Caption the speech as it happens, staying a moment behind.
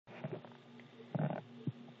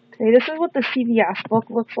Hey, this is what the CVS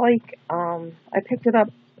book looks like. I picked it up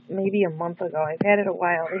maybe a month ago. I've had it a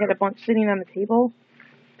while. They had a bunch sitting on the table,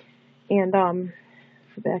 and the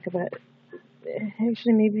back of it.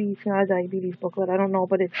 Actually, maybe it's not a diabetes booklet. I don't know,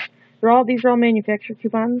 but these are all manufacturer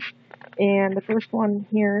coupons, and the first one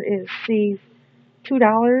here is save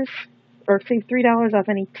 $2 or save $3 off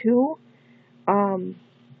any two.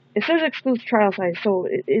 It says excludes trial size, so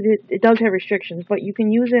it does have restrictions, but you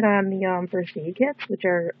can use it on the first aid kits, which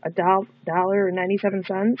are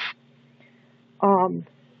 $1.97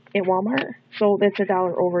 at Walmart. So that's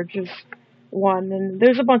 $1 over just one. And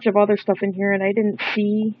there's a bunch of other stuff in here, and I didn't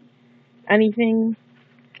see anything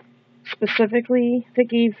specifically that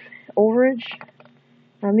gave overage.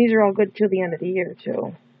 These are all good till the end of the year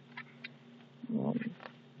too.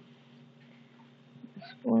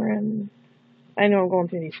 I know I'm going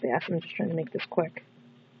through these fast. I'm just trying to make this quick.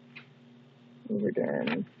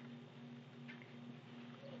 Overderm.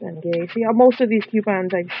 Bengay. See, most of these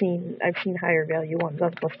coupons I've seen higher value ones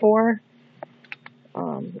up before.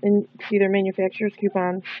 And see, they're manufacturer's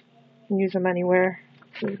coupons. You can use them anywhere.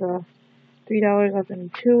 This is $3 off any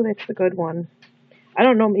two. That's the good one. I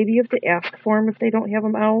don't know. Maybe you have to ask for them if they don't have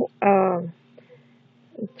them out.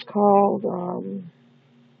 It's called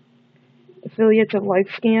Affiliates of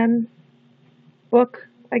LifeScan book,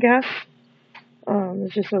 I guess.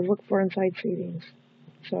 It just says look for inside savings.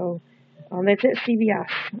 So that's at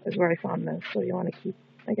CVS is where I found this. So you want to keep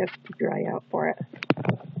your eye out for it.